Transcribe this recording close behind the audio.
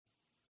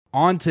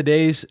On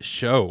today's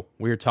show,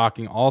 we are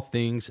talking all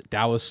things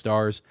Dallas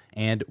Stars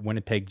and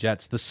Winnipeg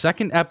Jets. The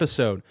second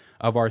episode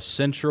of our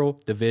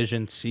Central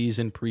Division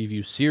season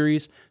preview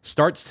series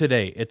starts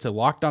today. It's a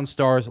Locked On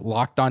Stars,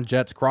 Locked On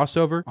Jets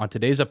crossover on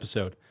today's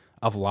episode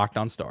of Locked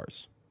On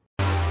Stars.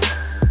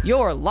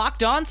 Your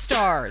Locked On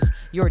Stars,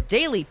 your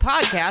daily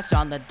podcast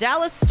on the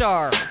Dallas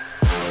Stars.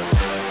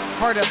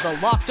 Part of the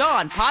Locked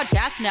On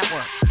Podcast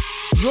Network.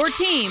 Your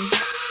team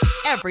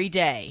every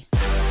day.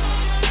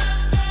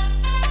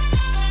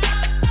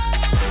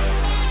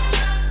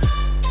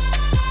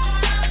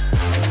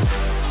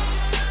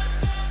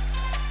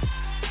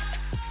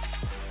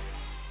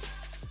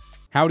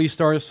 Howdy,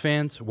 Stars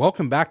fans.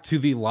 Welcome back to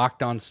the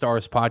Locked On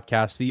Stars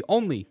podcast, the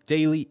only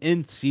daily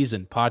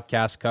in-season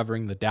podcast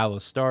covering the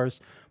Dallas Stars,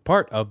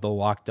 part of the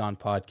Locked On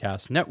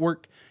Podcast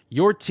Network,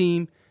 your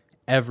team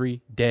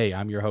every day.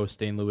 I'm your host,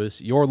 Dane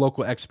Lewis, your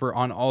local expert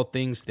on all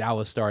things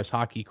Dallas Stars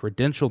hockey,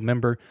 credentialed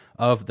member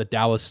of the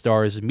Dallas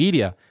Stars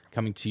media,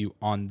 coming to you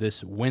on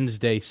this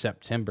Wednesday,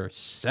 September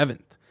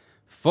 7th.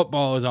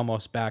 Football is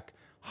almost back.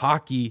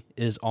 Hockey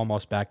is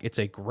almost back. It's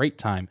a great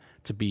time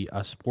to be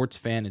a sports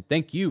fan, and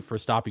thank you for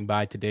stopping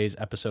by today's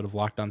episode of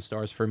Locked On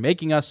Stars, for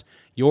making us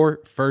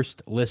your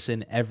first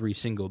listen every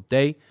single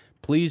day.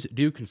 Please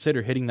do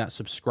consider hitting that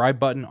subscribe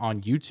button on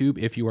YouTube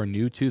if you are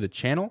new to the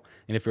channel,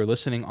 and if you're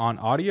listening on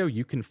audio,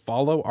 you can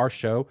follow our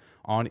show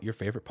on your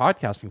favorite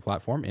podcasting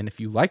platform, and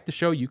if you like the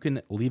show, you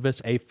can leave us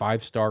a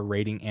 5-star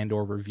rating and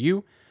or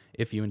review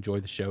if you enjoy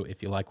the show,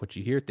 if you like what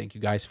you hear. Thank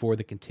you guys for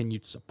the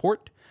continued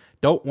support.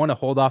 Don't want to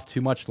hold off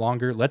too much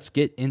longer. Let's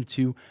get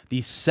into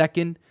the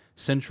second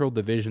Central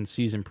Division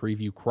season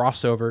preview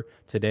crossover.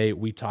 Today,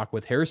 we talk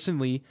with Harrison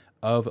Lee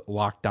of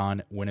Locked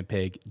On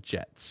Winnipeg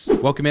Jets.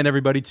 Welcome in,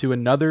 everybody, to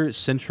another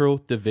Central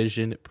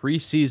Division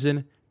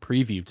preseason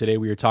preview. Today,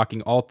 we are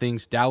talking all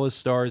things Dallas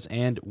Stars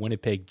and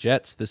Winnipeg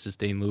Jets. This is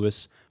Dane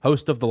Lewis,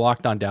 host of the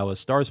Locked On Dallas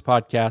Stars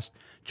podcast,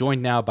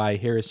 joined now by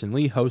Harrison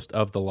Lee, host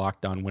of the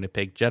Locked On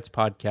Winnipeg Jets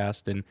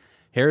podcast. And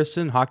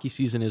Harrison, hockey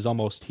season is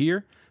almost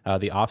here.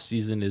 The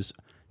offseason is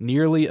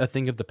nearly a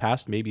thing of the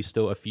past, maybe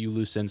still a few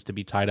loose ends to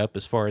be tied up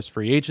as far as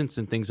free agents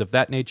and things of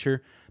that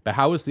nature. But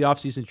how has the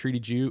offseason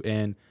treated you,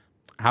 and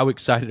how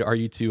excited are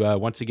you to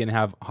once again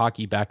have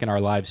hockey back in our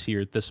lives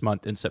here this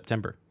month in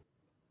September?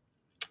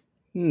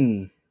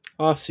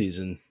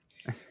 Offseason.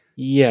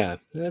 Yeah,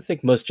 I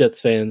think most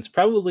Jets fans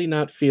probably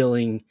not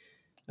feeling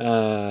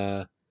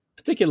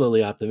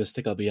particularly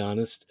optimistic, I'll be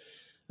honest.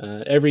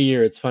 Every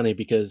year it's funny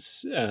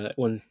because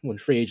when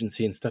free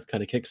agency and stuff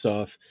kind of kicks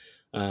off,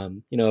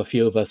 a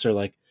few of us are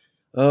like,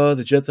 oh,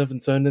 the Jets haven't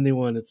signed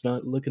anyone. It's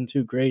not looking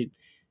too great.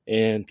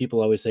 And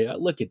people always say, oh,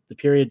 look, the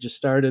period just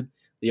started.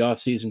 The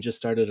offseason just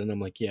started. And I'm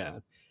like, yeah,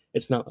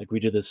 it's not like we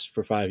do this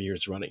for 5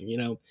 years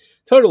running,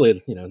 totally,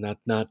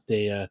 not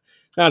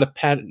a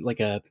pattern,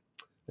 like a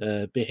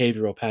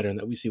behavioral pattern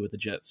that we see with the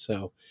Jets.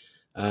 So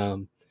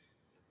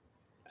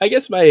I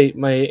guess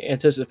my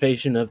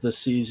anticipation of the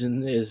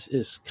season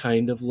is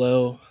kind of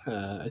low.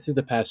 I think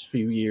the past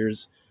few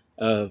years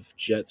of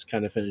Jets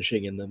kind of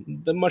finishing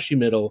in the mushy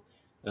middle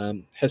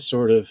has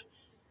sort of,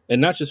 and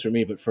not just for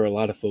me, but for a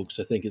lot of folks,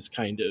 I think has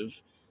kind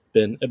of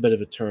been a bit of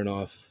a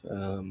turnoff.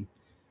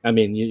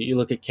 You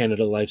look at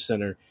Canada Life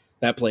Center,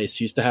 that place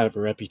used to have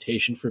a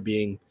reputation for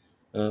being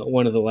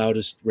one of the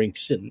loudest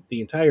rinks in the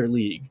entire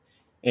league.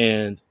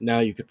 And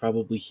now you could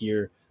probably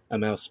hear a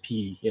mouse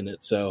pee in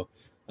it. So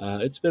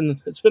it's been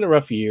a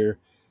rough year.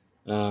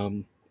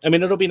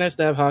 It'll be nice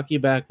to have hockey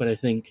back, but I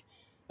think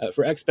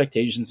for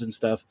expectations and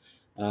stuff,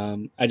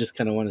 I just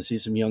kind of want to see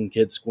some young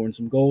kids scoring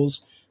some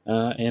goals.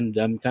 And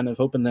I'm kind of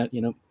hoping that,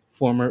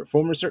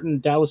 former certain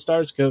Dallas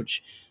Stars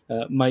coach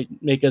might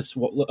make us a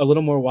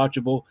little more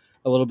watchable,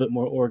 a little bit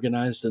more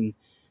organized. And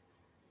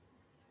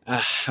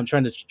I'm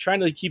trying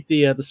to keep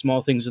the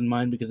small things in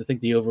mind, because I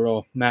think the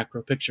overall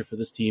macro picture for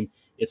this team,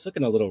 it's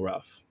looking a little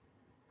rough.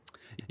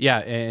 Yeah,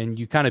 and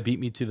you kind of beat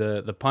me to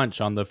the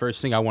punch on the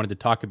first thing I wanted to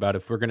talk about.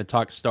 If we're going to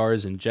talk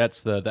Stars and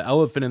Jets, the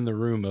elephant in the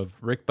room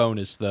of Rick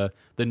Bowness, the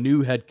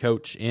new head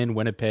coach in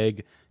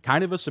Winnipeg.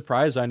 Kind of a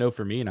surprise, I know,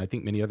 for me, and I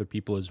think many other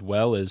people as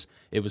well, as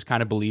it was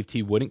kind of believed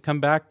he wouldn't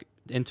come back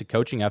into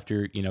coaching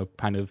after,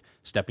 kind of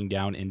stepping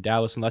down in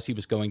Dallas, unless he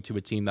was going to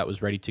a team that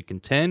was ready to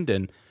contend.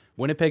 And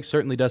Winnipeg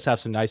certainly does have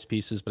some nice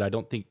pieces, but I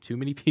don't think too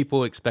many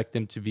people expect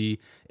them to be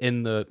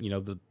in the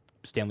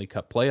Stanley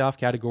Cup playoff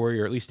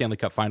category, or at least Stanley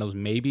Cup Finals,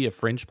 maybe a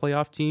fringe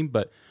playoff team.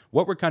 But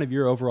what were kind of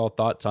your overall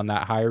thoughts on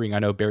that hiring? I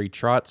know Barry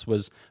Trotz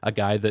was a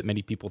guy that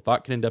many people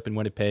thought could end up in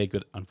Winnipeg,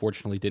 but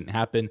unfortunately didn't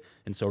happen.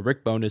 And so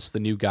Rick Bowness, the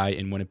new guy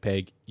in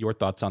Winnipeg, your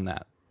thoughts on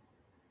that?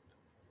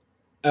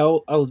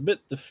 I'll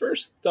admit the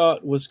first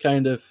thought was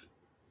kind of,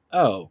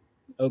 oh,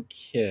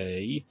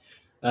 okay.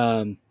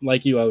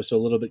 Like you, I was a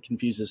little bit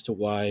confused as to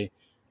why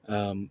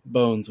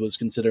Bones was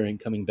considering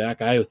coming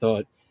back. I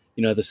thought,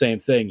 the same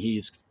thing.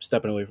 He's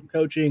stepping away from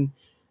coaching.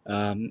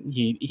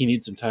 He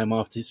needs some time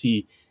off to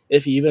see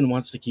if he even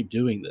wants to keep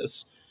doing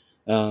this.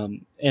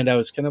 And I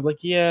was kind of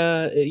like,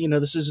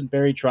 this isn't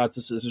Barry Trotz.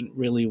 This isn't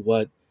really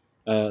what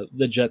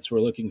the Jets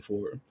were looking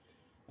for.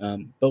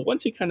 But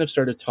once he kind of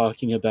started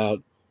talking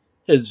about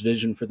his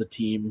vision for the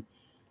team,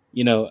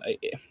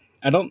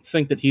 I don't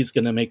think that he's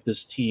going to make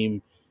this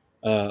team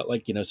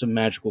some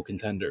magical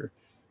contender.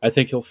 I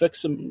think he'll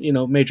fix some,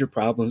 major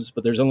problems,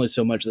 but there's only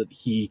so much that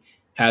he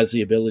has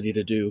the ability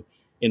to do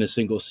in a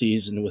single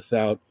season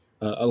without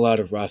a lot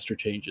of roster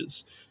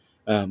changes.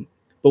 But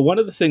one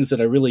of the things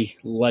that I really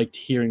liked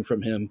hearing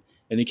from him,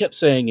 and he kept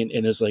saying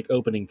in his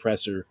opening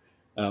presser,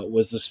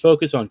 was this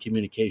focus on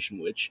communication,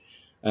 which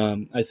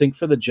I think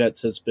for the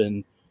Jets has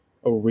been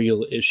a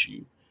real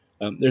issue.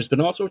 There's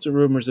been all sorts of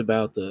rumors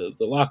about the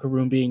locker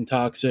room being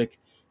toxic,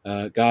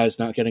 guys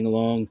not getting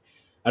along.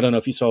 I don't know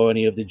if you saw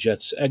any of the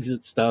Jets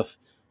exit stuff.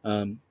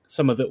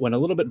 Some of it went a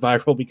little bit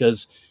viral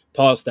because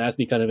Paul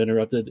Stastny kind of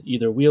interrupted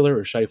either Wheeler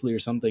or Scheifele or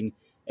something,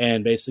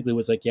 and basically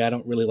was like, "Yeah, I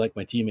don't really like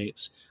my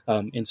teammates,"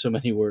 in so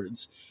many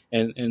words.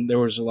 And there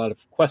was a lot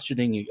of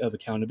questioning of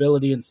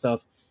accountability and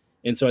stuff.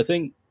 And so I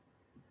think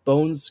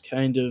Bones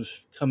kind of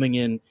coming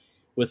in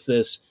with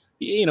this,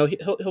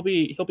 he'll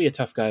be a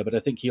tough guy, but I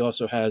think he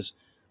also has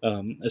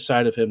a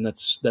side of him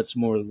that's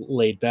more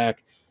laid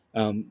back,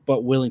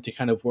 but willing to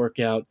kind of work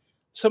out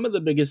some of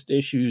the biggest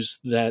issues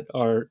that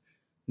are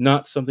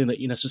not something that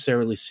you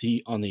necessarily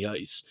see on the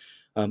ice.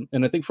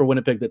 And I think for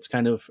Winnipeg, that's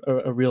kind of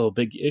a real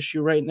big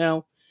issue right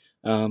now.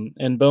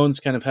 And Bones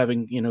kind of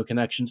having,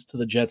 connections to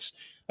the Jets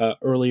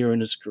earlier in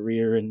his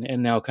career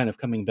and now kind of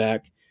coming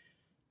back.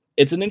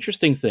 It's an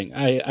interesting thing.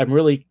 I'm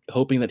really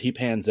hoping that he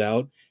pans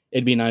out.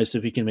 It'd be nice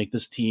if he can make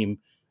this team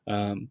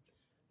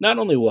not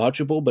only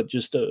watchable, but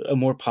just a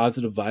more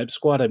positive vibe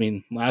squad. I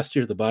mean, last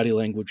year, the body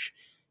language,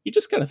 you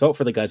just kind of felt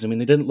for the guys. I mean,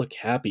 they didn't look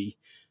happy.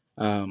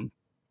 And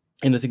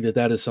I think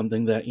that is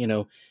something that,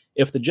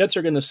 if the Jets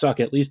are going to suck,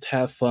 at least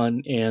have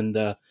fun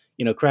and,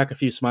 crack a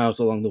few smiles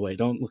along the way.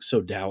 Don't look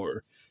so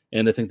dour.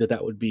 And I think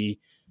that would be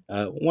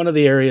one of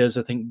the areas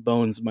I think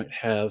Bones might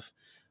have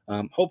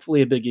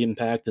hopefully a big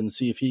impact, and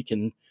see if he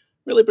can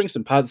really bring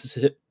some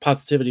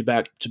positivity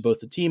back to both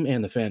the team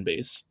and the fan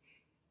base.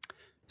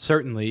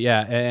 Certainly,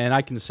 yeah. And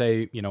I can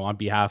say, on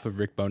behalf of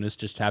Rick Bowness,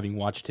 just having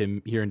watched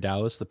him here in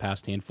Dallas the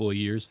past handful of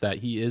years, that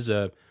he is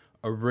a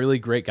really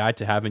great guy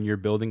to have in your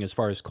building as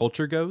far as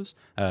culture goes.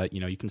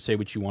 You can say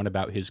what you want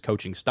about his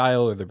coaching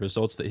style or the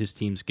results that his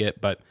teams get,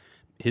 but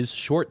his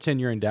short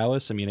tenure in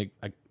Dallas, I mean,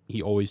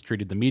 he always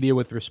treated the media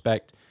with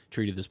respect,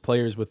 treated his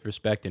players with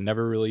respect, and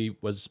never really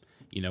was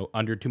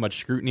under too much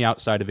scrutiny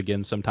outside of,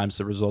 again, sometimes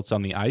the results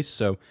on the ice.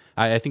 So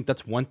I think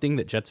that's one thing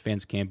that Jets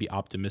fans can be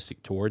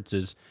optimistic towards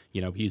is,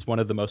 he's one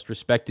of the most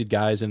respected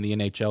guys in the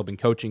NHL, been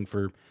coaching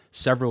for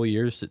several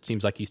years. It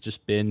seems like he's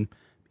just been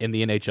in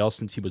the NHL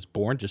since he was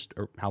born,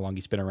 or how long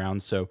he's been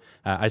around. So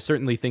I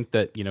certainly think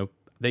that,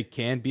 they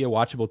can be a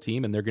watchable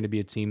team, and they're going to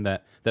be a team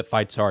that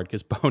fights hard,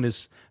 because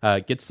Bowness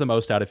gets the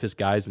most out of his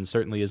guys and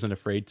certainly isn't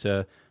afraid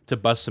to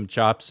bust some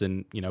chops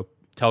and,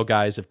 tell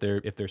guys if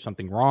there's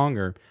something wrong,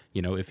 or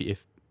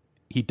if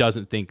he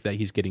doesn't think that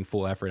he's getting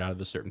full effort out of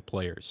a certain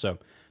player. So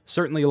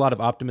certainly a lot of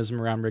optimism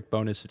around Rick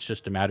Bowness. It's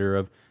just a matter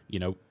of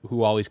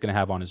who all he's going to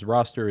have on his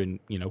roster, and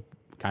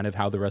kind of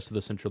how the rest of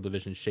the Central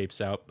Division shapes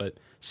out. But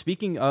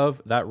speaking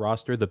of that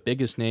roster, the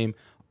biggest name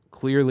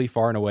clearly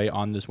far and away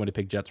on this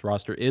Winnipeg Jets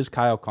roster is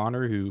Kyle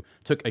Connor, who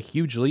took a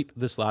huge leap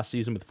this last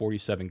season with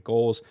 47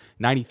 goals,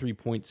 93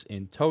 points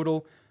in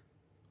total.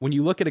 When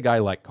you look at a guy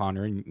like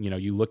Connor and,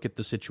 you look at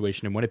the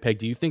situation in Winnipeg,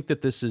 do you think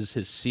that this is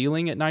his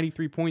ceiling at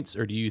 93 points,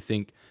 or do you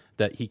think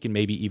that he can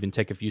maybe even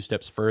take a few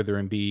steps further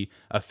and be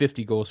a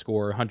 50-goal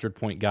scorer,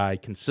 100-point guy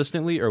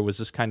consistently, or was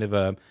this kind of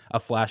a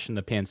flash in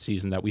the pan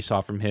season that we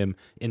saw from him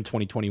in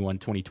 2021,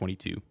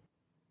 2022?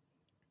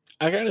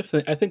 I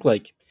think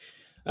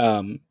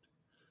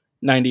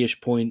 90-ish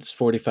points,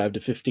 45 to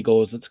 50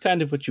 goals, that's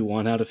kind of what you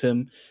want out of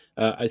him.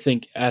 I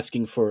think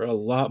asking for a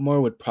lot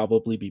more would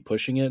probably be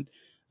pushing it.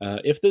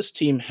 If this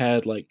team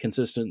had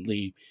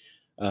consistently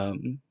a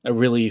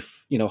really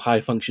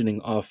high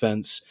functioning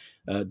offense,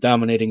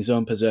 dominating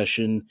zone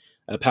possession,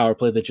 a power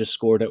play that just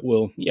scored at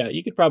will, yeah,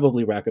 you could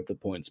probably rack up the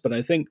points. But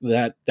I think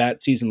that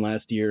season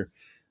last year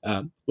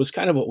was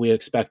kind of what we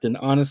expected.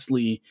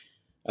 Honestly,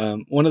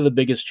 one of the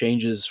biggest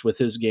changes with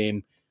his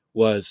game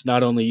was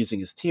not only using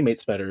his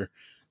teammates better,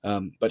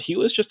 but he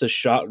was just a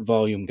shot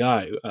volume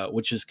guy,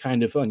 which is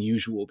kind of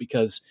unusual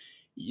because,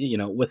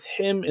 with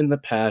him in the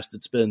past,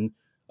 it's been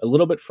a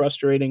little bit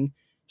frustrating.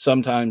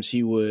 Sometimes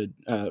he would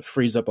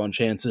freeze up on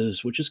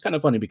chances, which is kind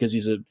of funny because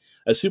he's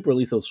a super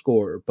lethal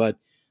scorer, but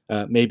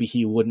maybe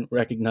he wouldn't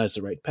recognize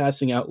the right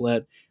passing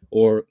outlet,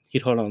 or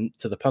he'd hold on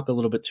to the puck a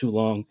little bit too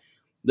long.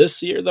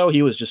 This year, though,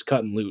 he was just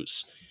cutting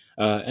loose.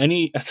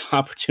 Any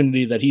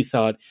opportunity that he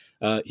thought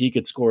he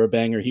could score a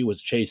banger, he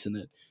was chasing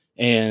it.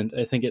 And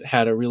I think it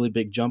had a really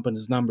big jump in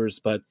his numbers,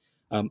 but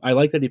I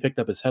like that he picked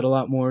up his head a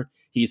lot more.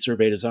 He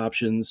surveyed his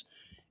options.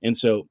 And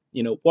so,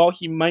 while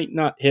he might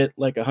not hit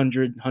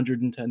 100,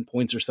 110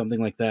 points or something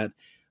like that,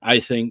 I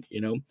think,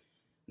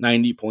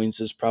 90 points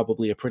is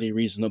probably a pretty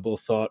reasonable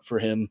thought for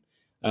him.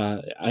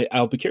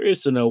 I'll be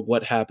curious to know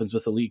what happens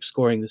with the league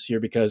scoring this year,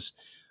 because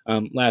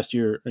last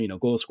year,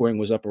 goal scoring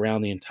was up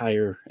around the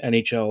entire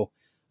NHL.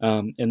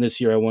 And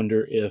this year, I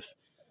wonder if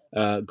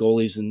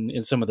goalies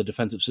and some of the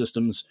defensive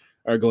systems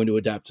are going to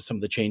adapt to some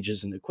of the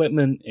changes in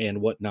equipment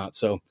and whatnot.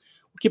 So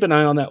we'll keep an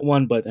eye on that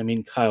one. But I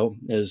mean, Kyle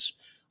is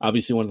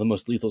obviously one of the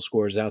most lethal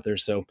scorers out there.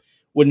 So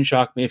wouldn't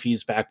shock me if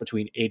he's back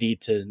between 80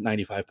 to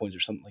 95 points or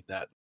something like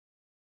that.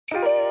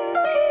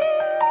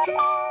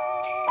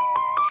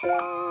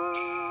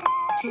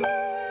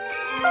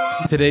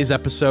 Today's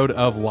episode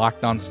of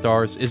Locked On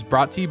Stars is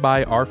brought to you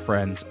by our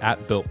friends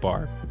at Built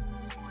Bar.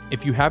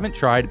 If you haven't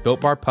tried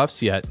Built Bar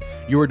Puffs yet,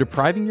 you are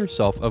depriving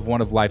yourself of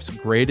one of life's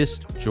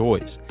greatest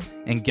joys.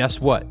 And guess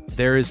what?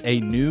 There is a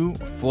new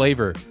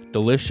flavor,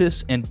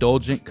 delicious,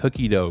 indulgent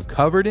cookie dough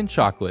covered in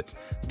chocolate.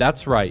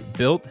 That's right,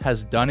 Built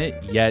has done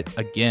it yet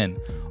again.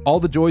 All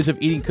the joys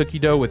of eating cookie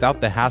dough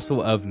without the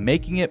hassle of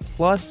making it,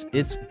 plus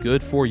it's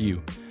good for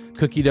you.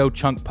 Cookie dough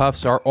chunk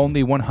puffs are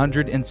only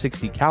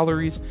 160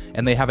 calories,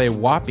 and they have a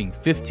whopping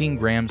 15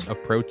 grams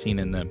of protein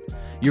in them.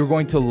 You're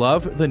going to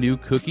love the new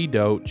cookie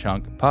dough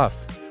chunk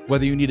puff.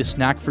 Whether you need a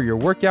snack for your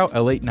workout,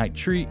 a late night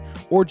treat,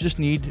 or just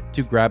need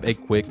to grab a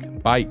quick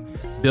bite,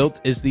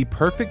 Built is the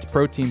perfect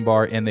protein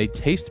bar, and they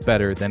taste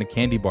better than a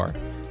candy bar.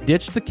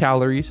 Ditch the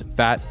calories,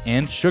 fat,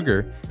 and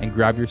sugar and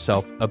grab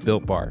yourself a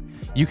Built Bar.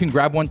 You can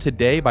grab one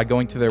today by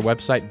going to their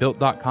website,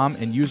 built.com,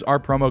 and use our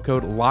promo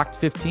code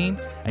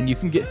LOCKED15, and you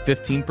can get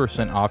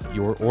 15% off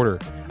your order.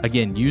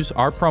 Again, use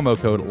our promo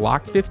code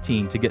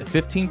LOCKED15 to get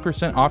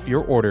 15% off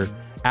your order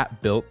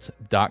at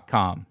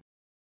built.com.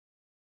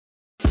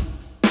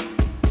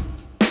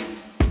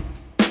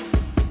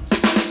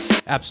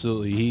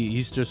 Absolutely.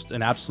 He's just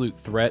an absolute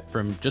threat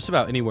from just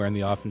about anywhere in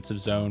the offensive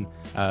zone.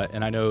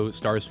 And I know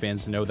Stars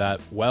fans know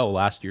that well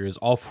last year, as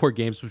all 4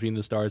 games between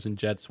the Stars and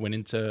Jets went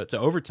into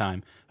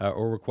overtime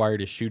or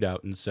required a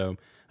shootout. And so,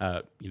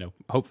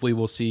 hopefully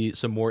we'll see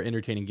some more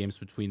entertaining games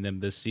between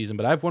them this season.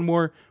 But I have one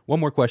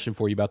more question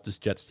for you about this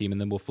Jets team, and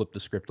then we'll flip the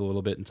script a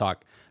little bit and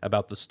talk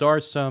about the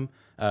Stars some.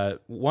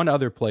 One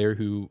other player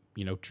who,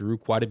 drew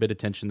quite a bit of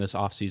attention this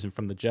offseason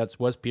from the Jets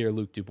was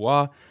Pierre-Luc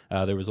Dubois.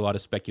 There was a lot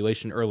of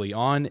speculation early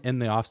on in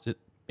the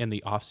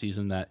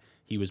offseason that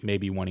he was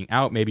maybe wanting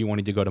out, maybe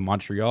wanting to go to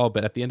Montreal.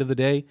 But at the end of the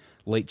day,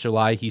 late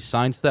July, he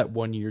signs that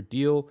 1-year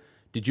deal.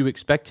 Did you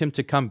expect him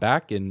to come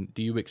back, and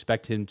do you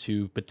expect him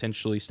to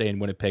potentially stay in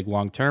Winnipeg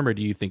long-term, or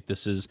do you think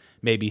this is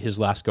maybe his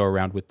last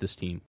go-around with this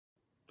team?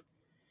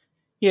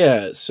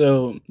 Yeah,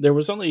 so there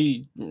was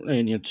only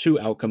 2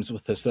 outcomes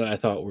with this that I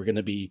thought were going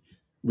to be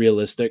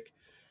realistic.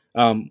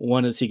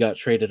 One is he got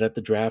traded at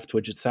the draft,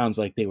 which it sounds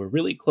like they were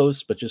really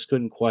close, but just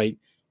couldn't quite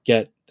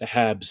get the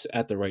Habs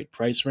at the right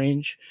price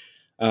range.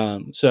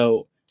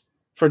 So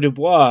for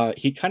Dubois,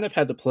 he kind of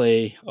had to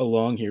play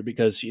along here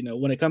because,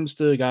 when it comes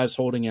to guys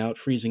holding out,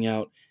 freezing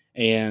out,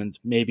 and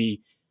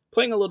maybe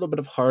playing a little bit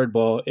of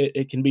hardball,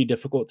 it can be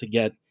difficult to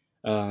get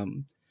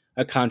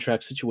a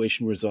contract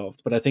situation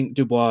resolved. But I think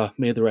Dubois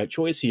made the right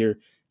choice here.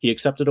 He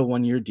accepted a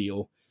 1-year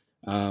deal.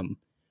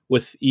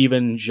 With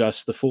even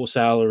just the full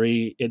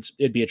salary,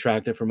 it'd be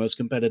attractive for most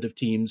competitive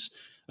teams.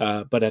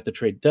 But at the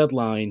trade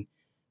deadline,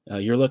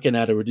 you're looking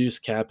at a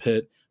reduced cap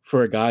hit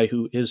for a guy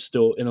who is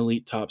still an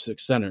elite top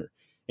 6 center.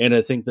 And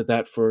I think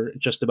that for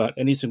just about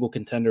any single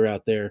contender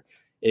out there,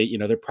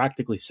 they're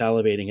practically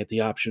salivating at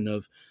the option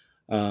of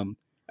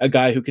a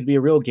guy who can be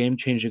a real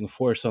game-changing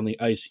force on the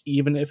ice,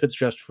 even if it's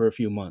just for a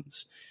few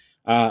months.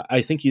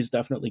 I think he's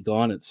definitely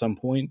gone at some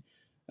point.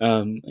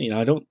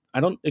 I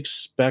don't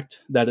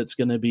expect that it's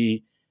going to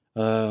be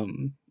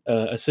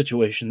a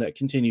situation that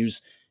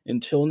continues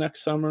until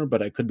next summer,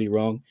 but I could be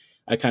wrong.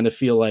 I kind of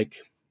feel like,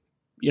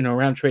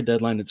 around trade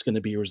deadline, it's going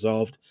to be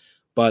resolved.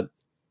 But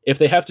if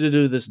they have to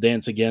do this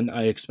dance again,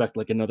 I expect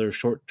like another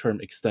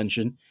short-term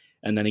extension,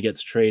 and then he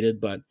gets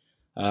traded. But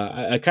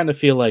I kind of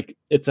feel like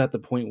it's at the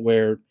point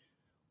where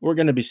we're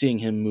going to be seeing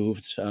him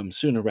moved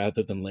sooner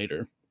rather than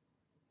later.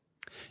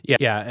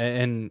 Yeah,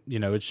 and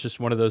it's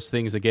just one of those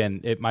things. Again,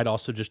 it might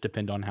also just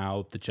depend on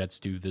how the Jets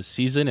do this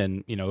season,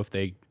 and if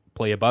they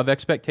play above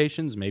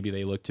expectations, maybe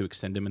they look to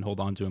extend him and hold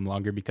on to him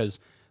longer because,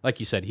 like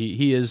you said,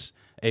 he is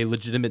a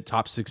legitimate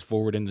top 6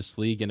 forward in this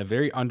league and a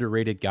very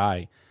underrated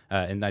guy.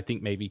 And I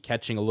think maybe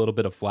catching a little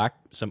bit of flack,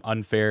 some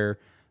unfair,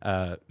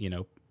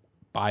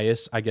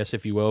 bias, I guess,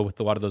 if you will, with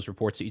a lot of those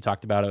reports that you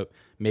talked about,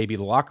 maybe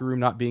the locker room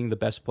not being the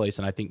best place.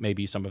 And I think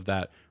maybe some of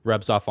that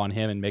rubs off on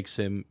him and makes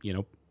him,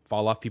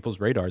 fall off people's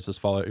radars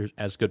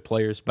as good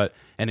players, but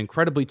an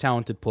incredibly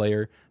talented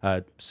player,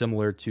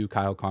 similar to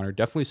Kyle Connor.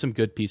 Definitely some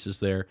good pieces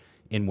there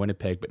in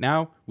Winnipeg. But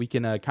now we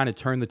can kind of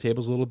turn the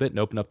tables a little bit and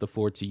open up the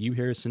floor to you,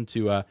 Harrison,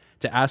 to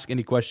ask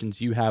any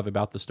questions you have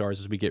about the Stars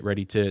as we get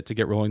ready to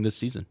get rolling this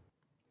season.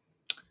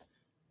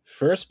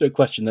 First big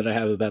question that I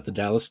have about the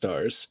Dallas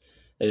Stars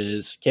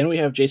is, can we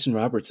have Jason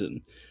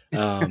Robertson?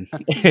 And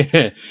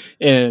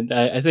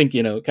I think,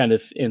 kind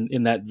of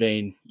in that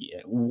vein,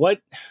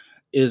 what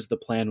is the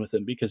plan with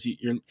him? Because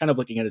you're kind of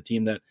looking at a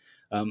team that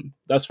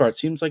thus far it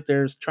seems like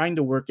they're trying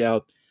to work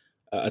out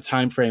a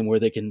time frame where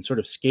they can sort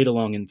of skate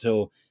along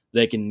until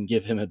they can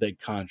give him a big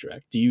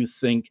contract. Do you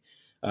think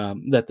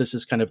that this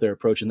is kind of their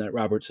approach and that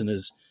Robertson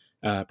is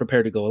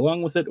prepared to go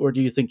along with it? Or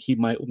do you think he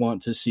might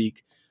want to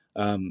seek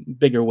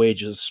bigger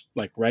wages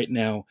like right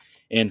now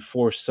and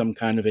force some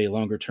kind of a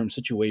longer term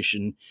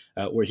situation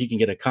where he can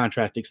get a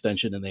contract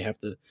extension and they have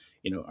to,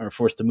 are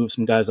forced to move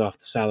some guys off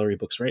the salary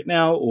books right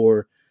now,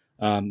 or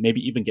maybe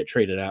even get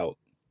traded out.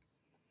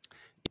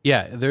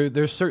 Yeah,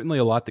 there's certainly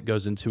a lot that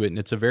goes into it, and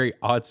it's a very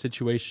odd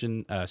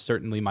situation.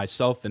 Certainly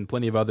myself and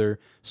plenty of other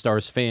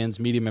Stars fans,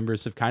 media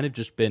members have kind of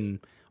just been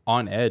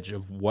on edge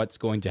of what's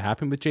going to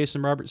happen with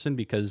Jason Robertson,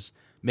 because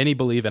many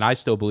believe, and I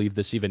still believe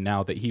this even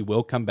now, that he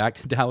will come back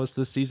to Dallas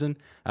this season.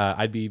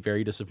 I'd be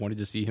very disappointed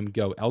to see him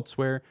go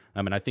elsewhere.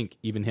 And I think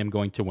even him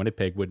going to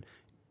Winnipeg would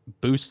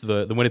boost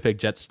the Winnipeg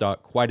Jets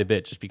stock quite a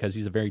bit, just because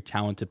he's a very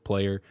talented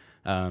player.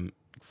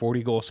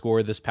 40-goal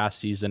scorer this past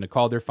season, a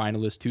Calder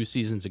finalist 2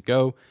 seasons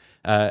ago.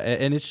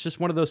 And it's just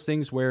one of those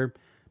things where,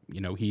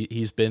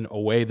 he's been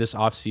away this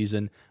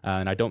offseason,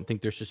 and I don't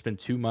think there's just been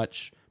too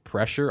much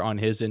pressure on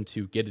his end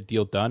to get a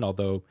deal done,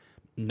 although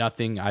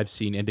nothing I've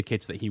seen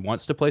indicates that he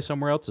wants to play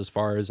somewhere else, as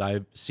far as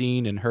I've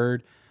seen and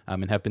heard,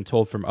 and have been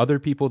told from other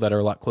people that are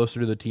a lot closer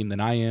to the team than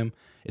I am.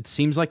 It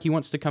seems like he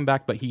wants to come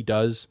back, but he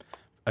does,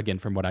 again,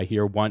 from what I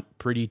hear, want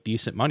pretty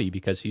decent money,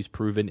 because he's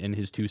proven in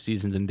his 2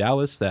 seasons in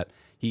Dallas that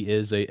he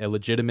is a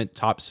legitimate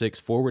top 6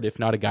 forward, if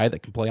not a guy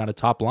that can play on a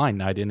top line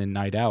night in and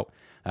night out,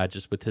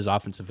 just with his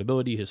offensive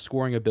ability, his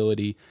scoring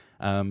ability.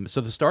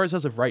 So the Stars,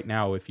 as of right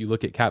now, if you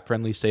look at Cap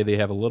Friendly, say they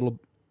have a little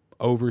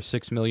over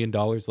 $6 million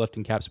left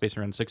in cap space,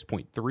 around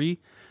 6.3,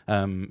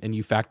 and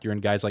you factor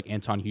in guys like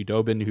Anton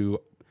Hudobin, who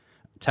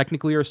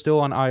technically are still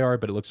on IR,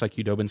 but it looks like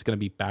Hudobin's going to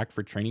be back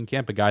for training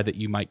camp, a guy that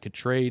you could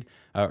trade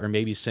or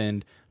maybe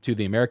send to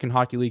the American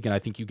Hockey League, and I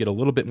think you get a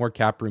little bit more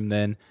cap room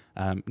then.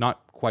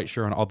 Not quite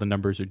sure on all the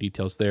numbers or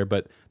details there,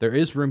 but there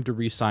is room to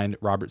re-sign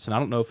Robertson. I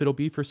don't know if it'll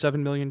be for $7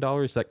 million.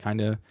 That kind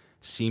of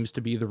seems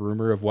to be the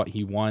rumor of what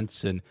he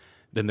wants, and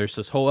then there's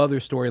this whole other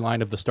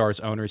storyline of the Stars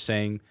owner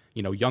saying,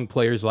 young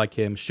players like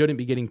him shouldn't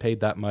be getting paid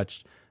that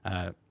much.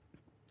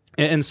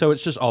 And so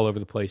it's just all over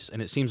the place,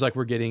 and it seems like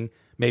we're getting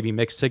maybe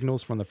mixed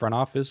signals from the front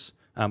office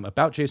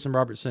about Jason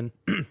Robertson.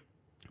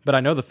 But I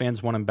know the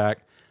fans want him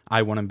back.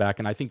 I want him back,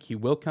 and I think he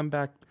will come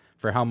back.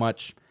 For how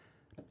much,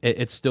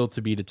 it's still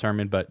to be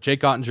determined. But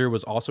Jake Ottinger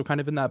was also kind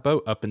of in that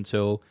boat up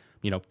until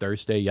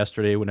Thursday,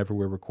 yesterday, whenever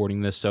we're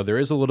recording this. So there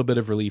is a little bit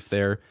of relief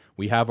there.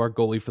 We have our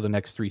goalie for the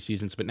next 3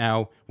 seasons, but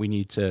now we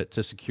need to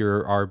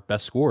secure our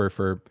best scorer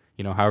for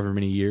however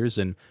many years,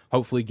 and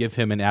hopefully give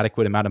him an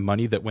adequate amount of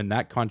money that when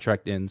that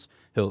contract ends,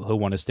 he'll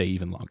want to stay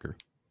even longer.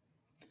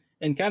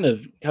 And kind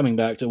of coming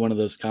back to one of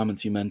those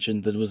comments you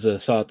mentioned, that was a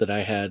thought that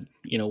I had.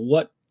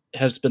 What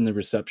has been the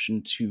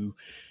reception to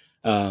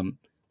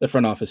the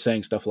front office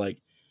saying stuff like,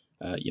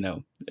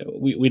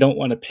 we don't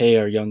want to pay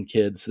our young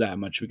kids that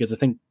much? Because I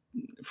think,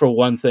 for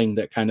one thing,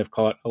 that kind of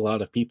caught a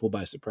lot of people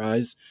by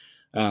surprise.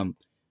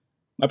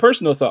 My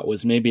personal thought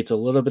was maybe it's a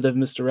little bit of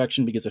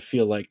misdirection, because I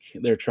feel like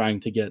they're trying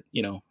to get,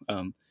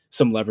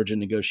 some leverage in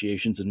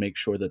negotiations and make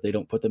sure that they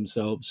don't put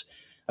themselves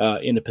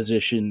in a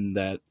position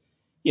that,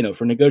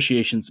 for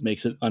negotiations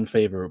makes it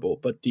unfavorable.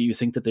 But do you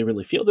think that they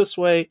really feel this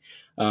way?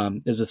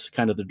 Is this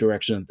kind of the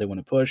direction that they want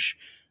to push?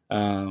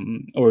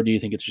 Or do you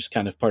think it's just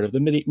kind of part of the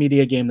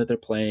media game that they're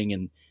playing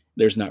and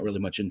there's not really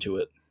much into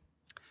it?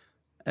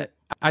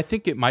 I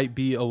think it might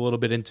be a little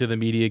bit into the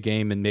media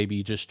game, and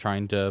maybe just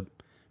trying to,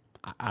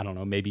 I don't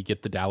know, maybe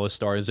get the Dallas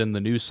Stars in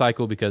the news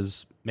cycle,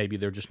 because maybe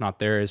they're just not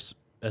there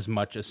as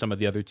much as some of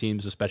the other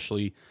teams,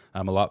 especially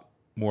a lot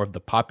more of the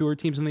popular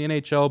teams in the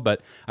NHL.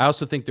 But I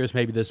also think there's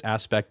maybe this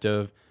aspect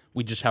of,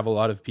 we just have a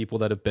lot of people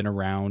that have been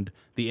around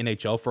the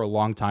NHL for a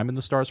long time in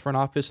the Stars front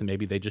office, and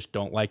maybe they just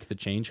don't like the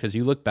change. Because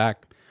you look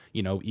back,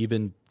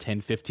 even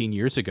 10, 15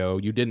 years ago,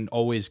 you didn't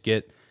always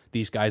get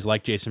these guys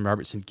like Jason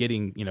Robertson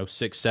getting, $6,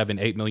 $7,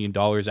 $8 million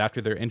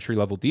after their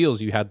entry-level deals.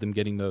 You had them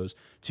getting those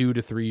 2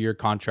 to 3 year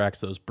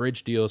contracts, those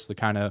bridge deals, the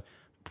kind of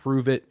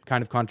prove it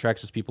kind of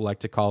contracts, as people like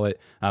to call it.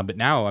 But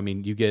now,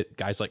 you get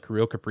guys like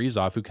Kirill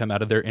Kaprizov who come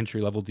out of their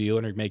entry-level deal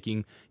and are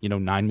making,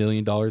 $9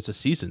 million a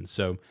season.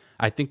 So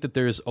I think that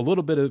there's a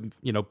little bit of,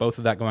 both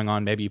of that going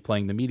on, maybe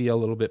playing the media a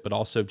little bit, but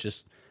also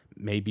just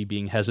maybe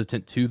being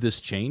hesitant to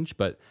this change.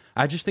 But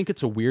I just think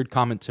it's a weird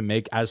comment to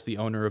make as the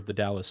owner of the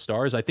Dallas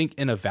Stars. I think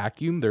in a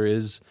vacuum, there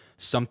is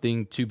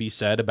something to be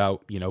said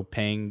about,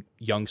 paying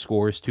young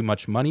scorers too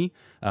much money.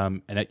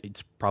 And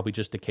it's probably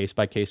just a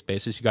case-by-case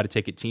basis. You got to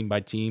take it team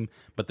by team.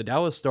 But the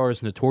Dallas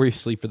Stars,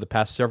 notoriously for the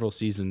past several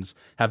seasons,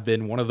 have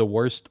been one of the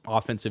worst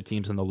offensive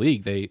teams in the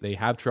league. They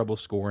have trouble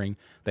scoring.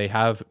 They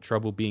have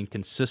trouble being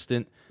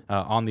consistent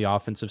on the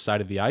offensive side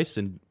of the ice.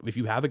 And if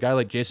you have a guy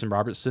like Jason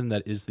Robertson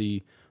that is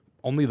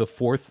only the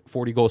 4th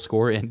 40-goal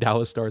scorer in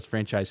Dallas Stars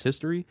franchise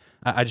history,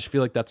 I just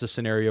feel like that's a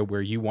scenario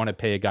where you want to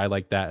pay a guy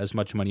like that as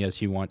much money as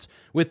he wants,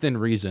 within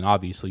reason.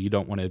 Obviously, you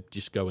don't want to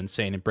just go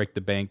insane and break the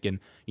bank and,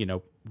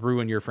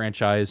 ruin your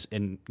franchise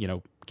and,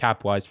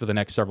 cap-wise for the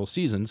next several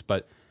seasons.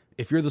 But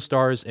if you're the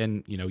Stars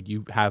and,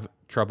 you have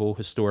trouble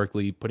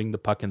historically putting the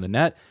puck in the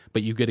net,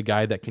 but you get a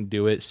guy that can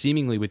do it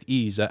seemingly with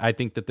ease, I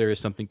think that there is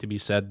something to be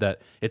said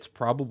that it's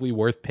probably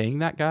worth paying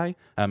that guy,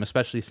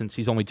 especially since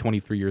he's only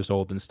 23 years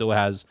old and still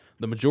has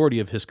the majority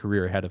of his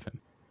career ahead of him.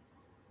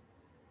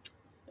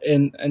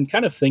 And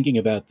kind of thinking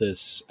about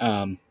this,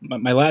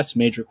 my last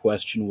major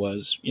question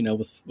was,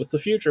 with the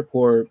future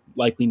core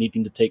likely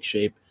needing to take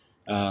shape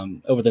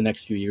over the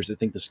next few years, I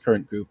think this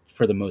current group,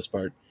 for the most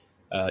part,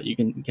 you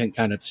can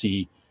kind of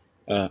see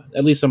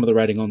at least some of the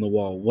writing on the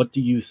wall. What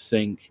do you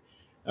think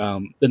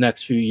the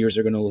next few years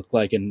are going to look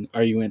like, and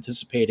are you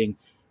anticipating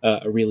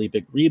a really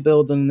big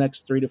rebuild in the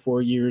next 3 to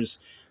 4 years?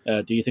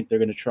 Do you think they're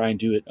going to try and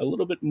do it a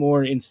little bit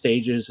more in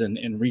stages and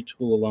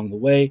retool along the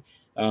way?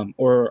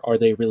 Or are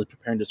they really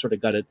preparing to sort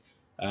of gut it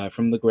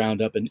from the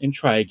ground up and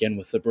try again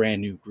with a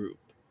brand new group?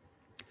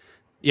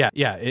 Yeah,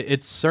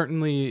 it's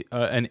certainly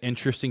an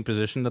interesting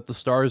position that the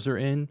Stars are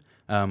in,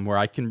 where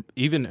I can,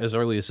 even as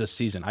early as this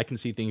season, I can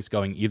see things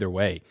going either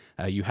way.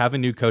 You have a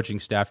new coaching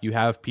staff. You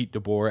have Pete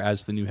DeBoer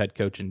as the new head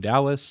coach in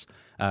Dallas,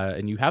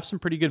 and you have some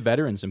pretty good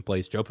veterans in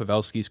place. Joe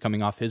Pavelski's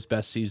coming off his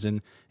best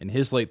season in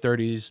his late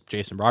 30s.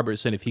 Jason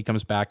Robertson, if he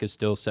comes back, is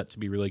still set to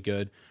be really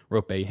good.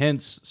 Rope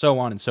Hintz, so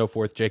on and so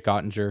forth. Jake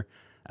Ottinger.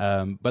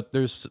 But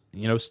there's,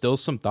 still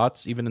some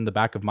thoughts even in the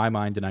back of my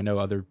mind, and I know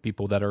other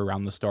people that are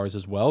around the Stars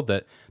as well,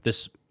 that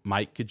this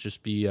could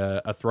just be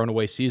a thrown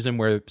away season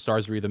where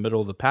Stars are either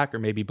middle of the pack or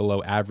maybe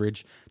below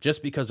average,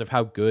 just because of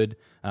how good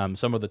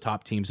some of the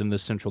top teams in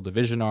this Central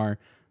Division are.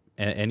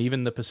 And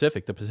even the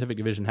Pacific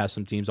Division has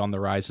some teams on the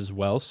rise as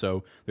well.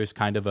 So there's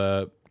kind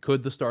of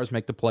could the Stars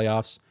make the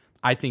playoffs?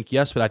 I think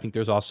yes, but I think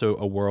there's also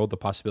the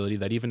possibility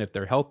that even if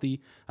they're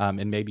healthy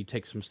and maybe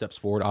take some steps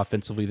forward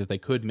offensively, that they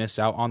could miss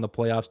out on the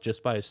playoffs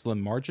just by a slim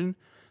margin.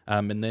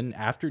 And then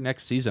after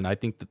next season, I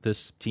think that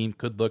this team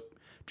could look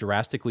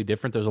drastically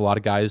different. There's a lot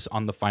of guys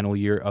on the final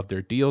year of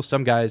their deal.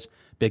 Some guys,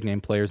 big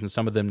name players, and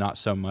some of them not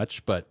so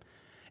much, but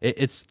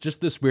it's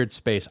just this weird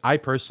space. I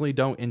personally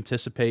don't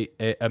anticipate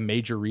a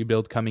major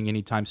rebuild coming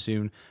anytime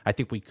soon. I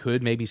think we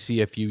could maybe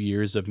see a few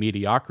years of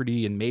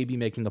mediocrity and maybe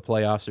making the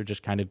playoffs or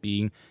just kind of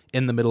being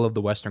in the middle of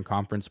the Western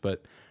Conference.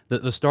 But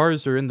the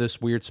Stars are in this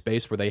weird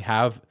space where they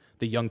have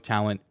the young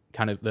talent,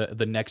 kind of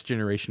the next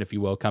generation, if you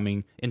will,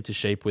 coming into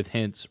shape with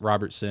Hintz,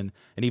 Robertson,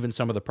 and even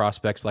some of the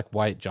prospects like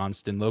Wyatt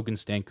Johnston, Logan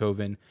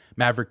Stankoven,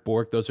 Maverick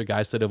Bourque. Those are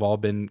guys that have all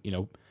been,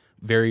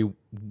 very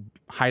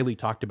highly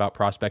talked about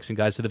prospects and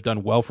guys that have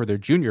done well for their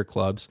junior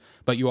clubs,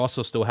 but you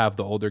also still have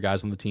the older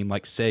guys on the team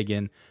like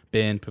Seguin,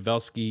 Ben,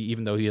 Pavelski,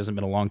 even though he hasn't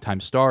been a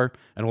long-time star,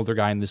 an older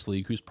guy in this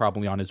league who's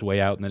probably on his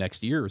way out in the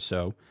next year or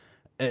so.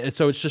 And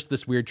so it's just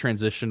this weird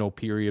transitional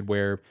period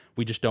where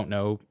we just don't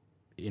know,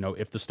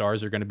 if the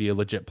Stars are going to be a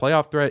legit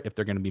playoff threat, if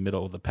they're going to be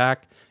middle of the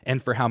pack,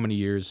 and for how many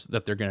years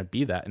that they're going to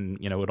be that. And,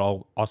 it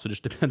all also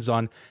just depends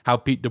on how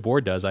Pete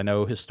DeBoer does. I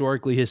know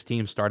historically his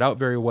teams start out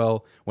very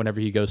well whenever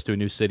he goes to a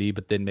new city,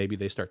 but then maybe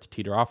they start to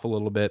teeter off a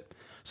little bit.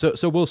 So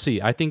we'll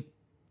see. I think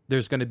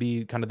there's going to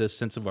be kind of this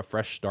sense of a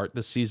fresh start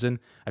this season.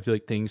 I feel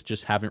like things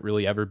just haven't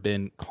really ever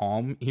been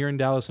calm here in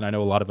Dallas, and I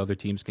know a lot of other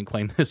teams can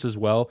claim this as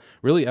well,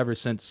 really ever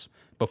since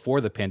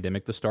before the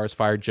pandemic. The Stars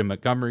fired Jim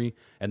Montgomery,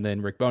 and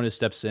then Rick Bowness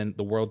steps in.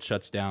 The world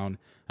shuts down.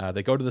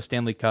 They go to the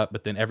Stanley Cup,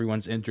 but then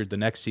everyone's injured the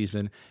next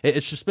season.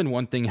 It's just been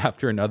one thing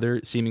after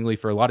another, seemingly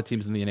for a lot of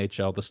teams in the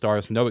NHL. The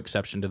Stars, no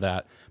exception to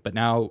that. But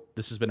now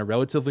this has been a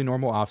relatively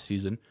normal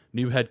offseason.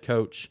 New head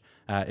coach.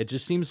 It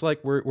just seems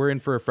like we're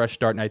in for a fresh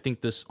start, and I think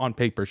this, on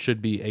paper,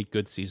 should be a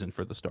good season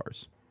for the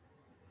Stars.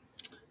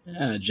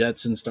 Yeah,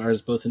 Jets and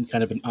Stars both in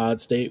kind of an odd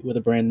state with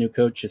a brand new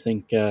coach. I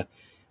think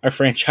our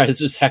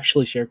franchises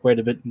actually share quite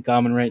a bit in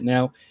common right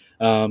now.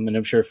 And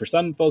I'm sure for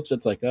some folks,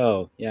 it's like,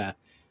 oh, yeah,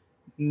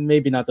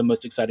 maybe not the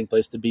most exciting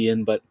place to be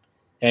in, but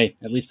hey,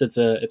 at least it's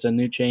a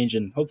new change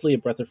and hopefully a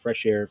breath of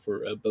fresh air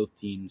for both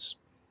teams.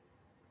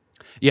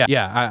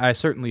 Yeah, I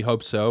certainly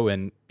hope so.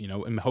 And,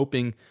 I'm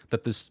hoping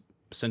that this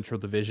Central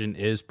Division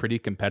is pretty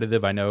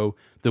competitive. I know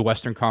the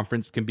Western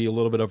Conference can be a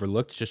little bit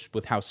overlooked just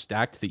with how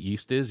stacked the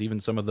East is. Even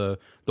some of the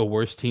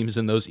worst teams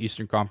in those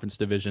Eastern Conference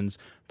divisions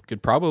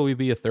could probably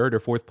be a third or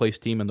fourth place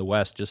team in the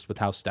West just with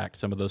how stacked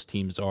some of those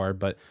teams are.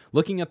 But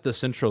looking at the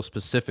Central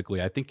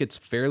specifically, I think it's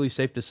fairly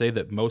safe to say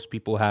that most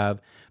people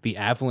have the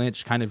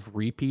Avalanche kind of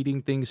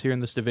repeating things here in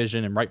this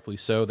division, and rightfully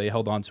so. They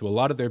held on to a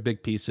lot of their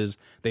big pieces.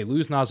 They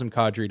lose Nazem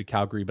Kadri to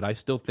Calgary, but I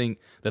still think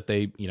that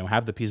they,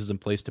 have the pieces in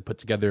place to put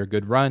together a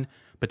good run,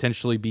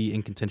 potentially be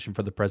in contention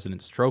for the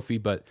President's Trophy.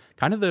 But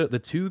kind of the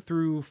 2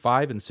 through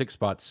 5 and 6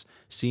 spots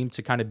seem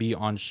to kind of be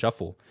on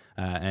shuffle.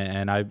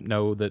 And I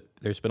know that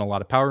there's been a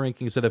lot of power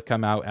rankings that have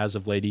come out as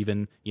of late,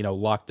 even,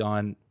 Locked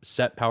On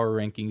set power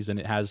rankings, and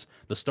it has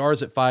the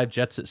Stars at 5,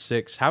 Jets at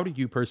 6. How do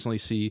you personally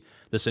see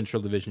the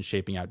Central Division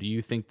shaping out? Do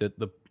you think that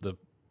the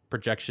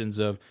projections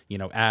of,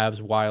 Avs,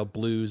 Wild,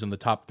 Blues, and the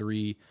top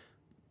 3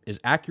 is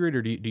accurate,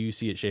 or do you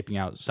see it shaping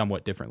out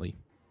somewhat differently?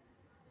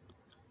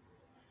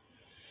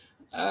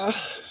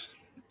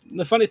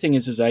 The funny thing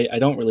is I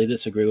don't really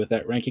disagree with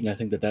that ranking. I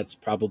think that's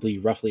probably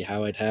roughly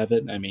how I'd have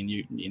it. I mean,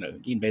 you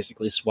can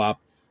basically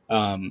swap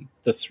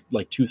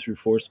the 2 through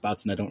 4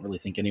 spots, and I don't really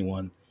think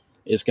anyone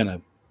is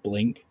gonna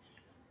blink.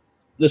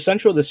 The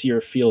Central this year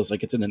feels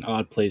like it's in an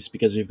odd place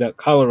because you've got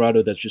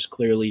Colorado that's just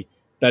clearly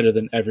better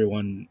than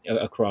everyone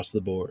across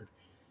the board,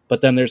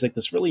 but then there's like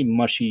this really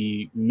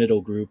mushy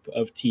middle group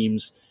of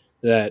teams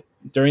that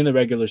during the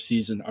regular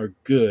season are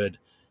good,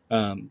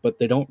 but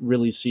they don't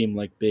really seem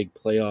like big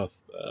playoff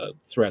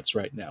threats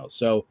right now.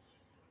 So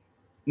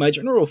my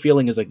general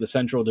feeling is like the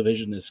Central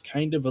Division is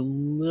kind of a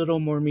little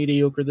more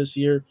mediocre this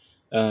year,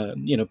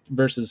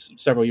 versus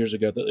several years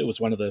ago. It was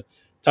one of the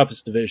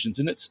toughest divisions,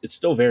 and it's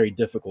still very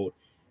difficult.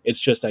 It's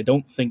just I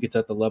don't think it's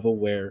at the level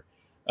where,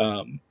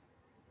 um,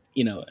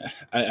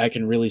 I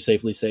can really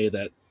safely say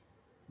that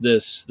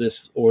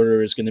this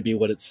order is going to be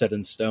what it's set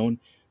in stone.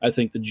 I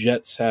think the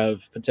Jets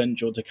have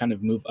potential to kind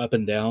of move up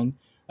and down.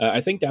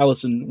 I think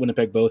Dallas and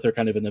Winnipeg both are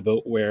kind of in the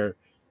boat where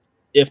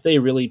if they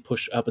really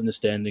push up in the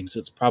standings,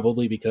 it's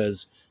probably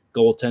because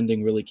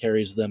goaltending really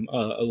carries them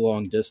a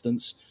long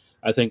distance.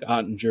 I think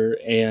Ottinger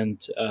and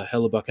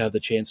Hellebuck have the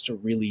chance to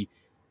really,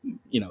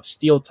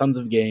 steal tons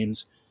of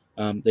games.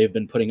 They've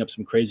been putting up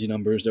some crazy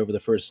numbers over the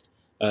first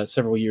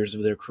several years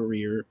of their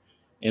career.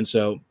 And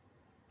so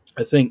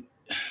I think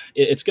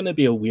it's going to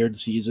be a weird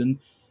season.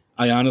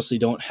 I honestly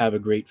don't have a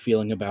great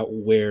feeling about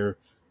where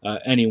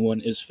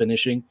anyone is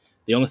finishing.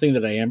 The only thing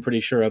that I am pretty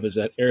sure of is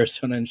that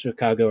Arizona and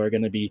Chicago are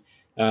going to be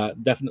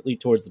definitely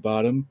towards the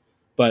bottom.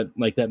 But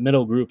like that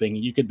middle grouping,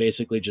 you could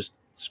basically just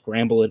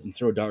scramble it and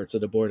throw darts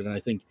at a board. And I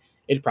think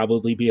it'd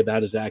probably be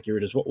about as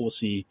accurate as what we'll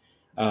see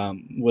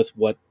with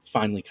what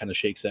finally kind of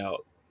shakes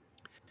out.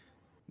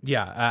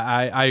 Yeah,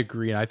 I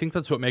agree. And I think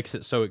that's what makes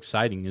it so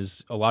exciting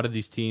is a lot of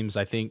these teams,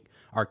 I think,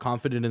 are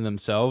confident in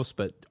themselves,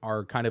 but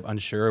are kind of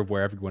unsure of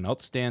where everyone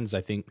else stands.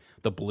 I think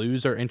the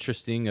Blues are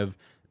interesting.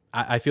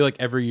 I feel like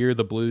every year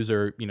the Blues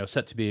are,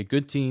 set to be a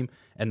good team,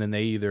 and then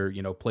they either,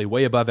 play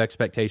way above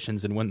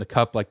expectations and win the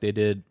cup like they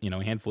did,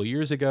 a handful of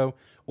years ago,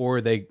 or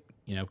they,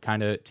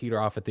 kind of teeter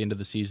off at the end of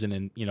the season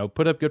and,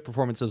 put up good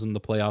performances in the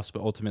playoffs,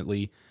 but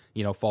ultimately,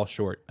 fall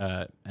short.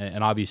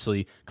 And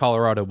obviously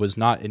Colorado was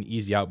not an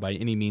easy out by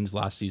any means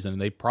last season.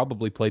 And they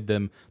probably played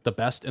them the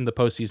best in the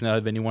postseason out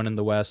of anyone in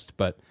the West,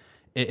 but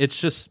it's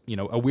just,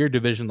 a weird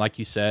division, like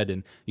you said,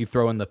 and you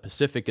throw in the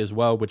Pacific as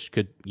well, which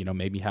could,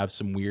 maybe have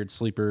some weird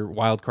sleeper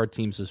wildcard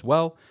teams as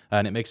well.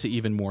 And it makes it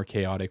even more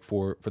chaotic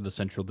for the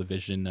Central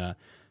Division.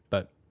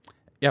 But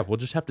yeah, we'll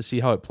just have to see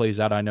how it plays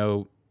out.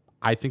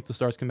 I think the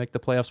Stars can make the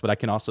playoffs, but I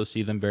can also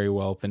see them very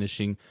well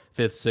finishing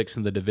 5th, 6th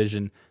in the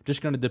division.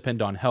 Just going to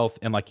depend on health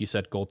and, like you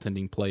said,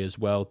 goaltending play as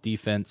well,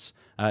 defense,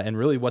 and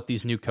really what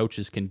these new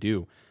coaches can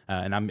do.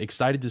 And I'm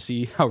excited to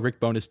see how Rick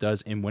Bowness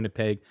does in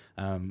Winnipeg.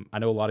 I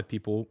know a lot of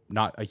people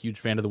not a huge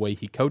fan of the way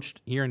he coached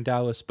here in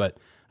Dallas, but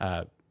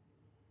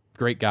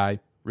great guy,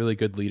 really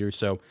good leader.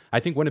 So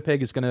I think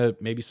Winnipeg is going to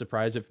maybe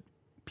surprise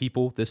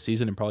people this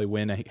season and probably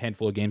win a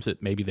handful of games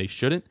that maybe they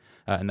shouldn't.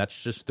 And that's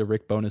just the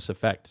Rick Bowness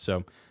effect.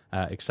 So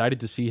excited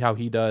to see how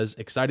he does.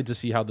 Excited to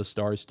see how the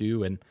Stars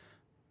do. And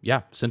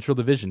yeah, Central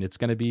Division. It's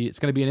gonna be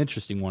an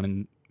interesting one.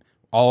 And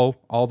all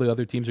the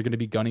other teams are going to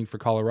be gunning for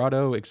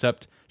Colorado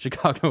except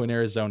Chicago and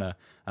Arizona.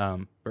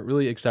 But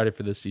really excited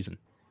for this season.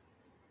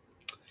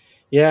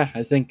 Yeah,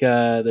 I think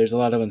there's a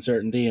lot of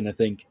uncertainty, and I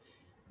think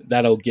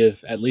that'll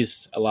give at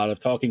least a lot of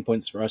talking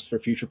points for us for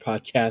future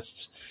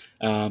podcasts.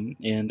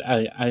 And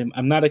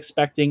I'm not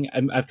expecting.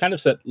 I've kind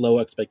of set low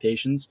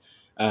expectations.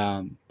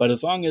 But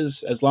as long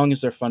as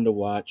they're fun to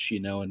watch,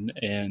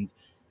 and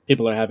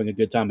people are having a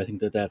good time, I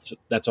think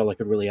that's all I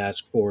could really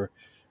ask for.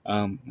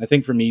 I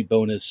think for me,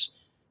 Bowness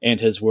and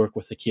his work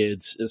with the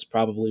kids is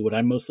probably what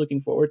I'm most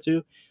looking forward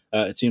to.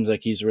 It seems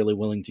like he's really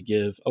willing to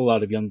give a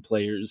lot of young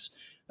players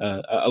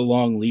a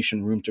long leash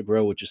and room to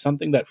grow, which is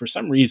something that for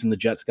some reason the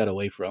Jets got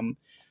away from.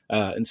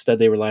 Instead,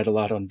 they relied a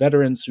lot on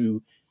veterans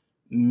who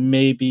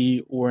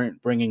maybe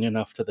weren't bringing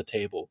enough to the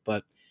table.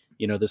 But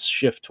this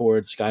shift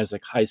towards guys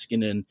like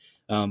Heiskanen,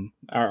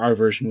 our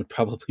version would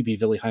probably be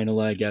Ville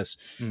Heinola, I guess.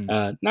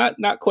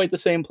 Not quite the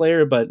same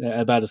player, but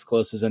about as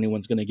close as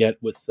anyone's going to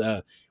get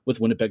with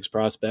Winnipeg's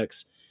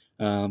prospects.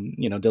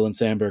 Dylan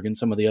Sandberg and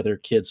some of the other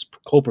kids.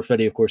 Cole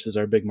Perfetti, of course, is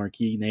our big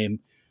marquee name.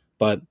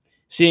 But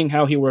seeing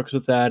how he works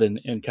with that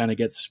and kind of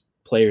gets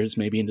players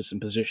maybe into some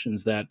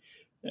positions that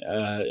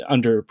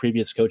under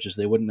previous coaches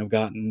they wouldn't have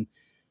gotten,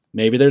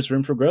 maybe there's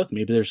room for growth.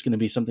 Maybe there's going to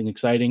be something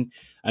exciting.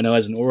 I know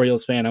as an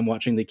Orioles fan, I'm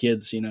watching the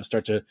kids,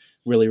 start to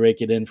really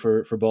rake it in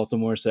for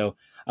Baltimore. So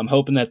I'm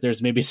hoping that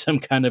there's maybe some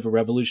kind of a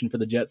revolution for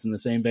the Jets in the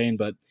same vein.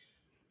 But,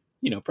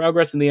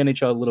 progress in the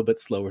NHL a little bit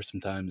slower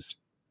sometimes.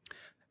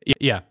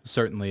 Yeah,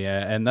 certainly.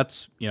 And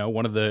that's,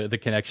 one of the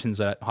connections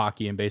that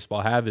hockey and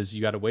baseball have is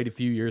you got to wait a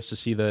few years to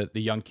see the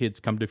young kids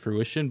come to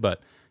fruition.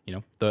 But,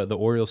 the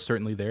Orioles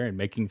certainly there and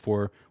making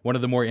for one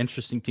of the more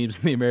interesting teams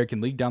in the American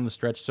League down the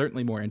stretch,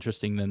 certainly more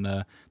interesting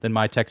than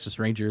my Texas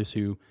Rangers,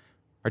 who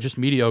are just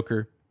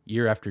mediocre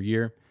year after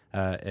year.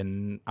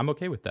 And I'm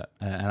okay with that.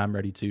 And I'm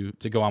ready to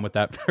go on with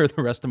that for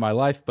the rest of my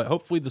life. But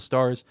hopefully the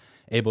Stars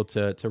able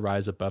to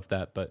rise above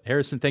that. But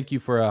Harrison, thank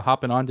you for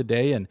hopping on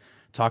today and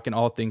talking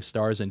all things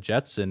Stars and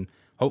Jets. And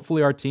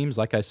hopefully our teams,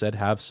 like I said,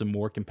 have some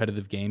more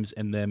competitive games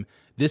in them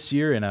this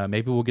year. And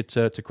maybe we'll get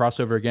to cross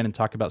over again and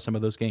talk about some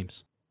of those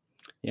games.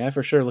 Yeah,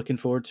 for sure. Looking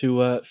forward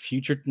to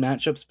future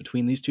matchups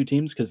between these two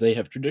teams because they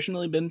have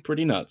traditionally been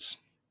pretty nuts.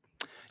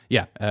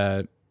 Yeah.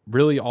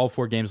 really all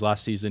 4 games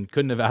last season.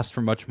 Couldn't have asked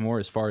for much more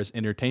as far as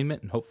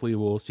entertainment, and hopefully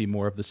we'll see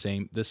more of the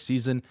same this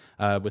season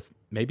with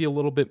maybe a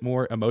little bit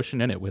more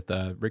emotion in it with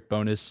Rick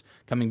Bowness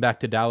coming back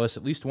to Dallas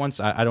at least once.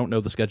 I don't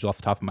know the schedule off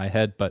the top of my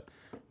head, but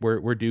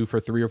we're due for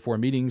 3 or 4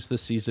 meetings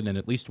this season, and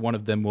at least one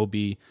of them will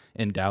be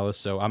in Dallas.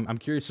 So I'm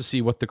curious to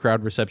see what the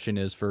crowd reception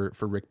is for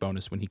Rick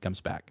Bowness when he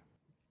comes back.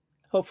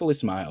 Hopefully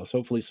smiles.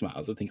 I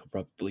think he'll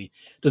probably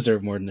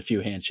deserve more than a few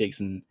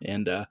handshakes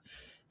and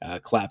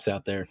claps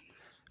out there.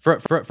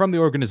 From the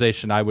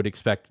organization, I would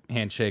expect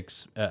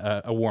handshakes,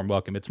 a warm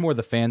welcome. It's more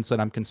the fans that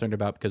I'm concerned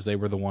about because they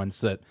were the ones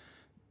that,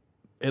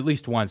 at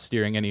least once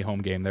during any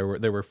home game, there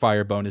were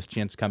fire Bowness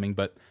chants coming.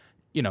 But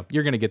you're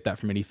going to get that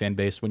from any fan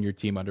base when your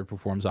team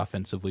underperforms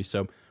offensively.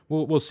 So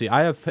we'll see.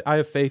 I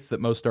have faith that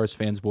most Stars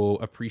fans will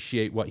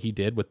appreciate what he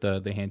did with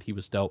the hand he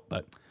was dealt,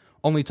 but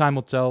only time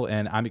will tell,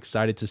 and I'm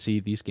excited to see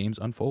these games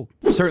unfold.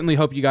 Certainly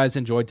hope you guys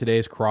enjoyed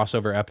today's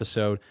crossover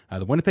episode.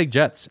 The Winnipeg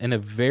Jets in a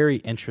very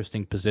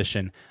interesting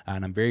position,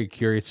 and I'm very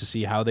curious to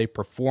see how they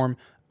perform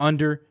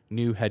under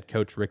new head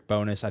coach Rick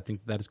Bowness. I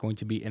think that is going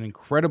to be an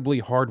incredibly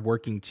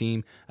hard-working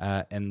team,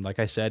 and like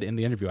I said in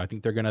the interview, I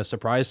think they're going to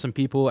surprise some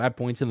people at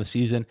points in the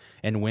season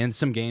and win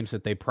some games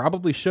that they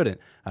probably shouldn't,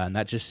 and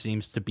that just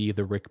seems to be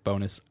the Rick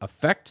Bowness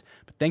effect.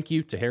 But thank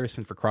you to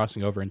Harrison for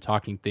crossing over and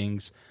talking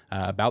things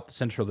about the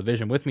Central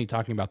Division with me,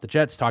 talking about the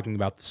Jets, talking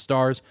about the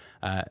Stars,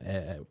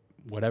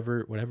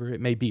 whatever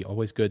it may be.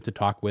 Always good to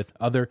talk with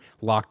other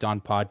Locked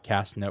On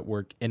Podcast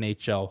Network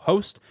NHL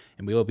hosts,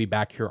 and we will be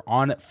back here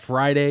on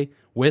Friday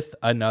with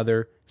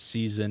another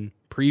season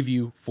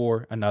preview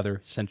for another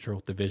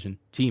Central Division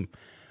team.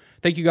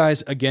 Thank you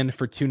guys again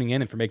for tuning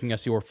in and for making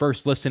us your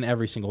first listen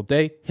every single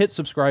day. Hit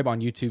subscribe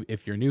on YouTube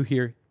if you're new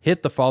here.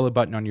 Hit the follow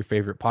button on your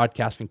favorite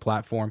podcasting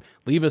platform.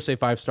 Leave us a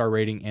 5-star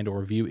rating and a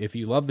review. If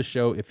you love the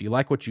show, if you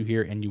like what you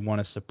hear and you want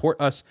to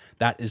support us,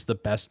 that is the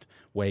best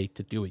way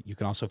to do it. You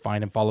can also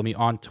find and follow me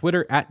on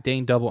Twitter at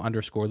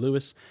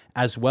Dane_Lewis,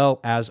 as well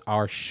as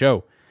our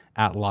show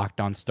at Locked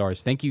On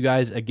Stars. Thank you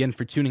guys again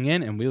for tuning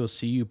in, and we will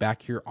see you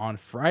back here on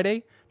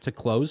Friday to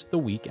close the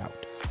week out.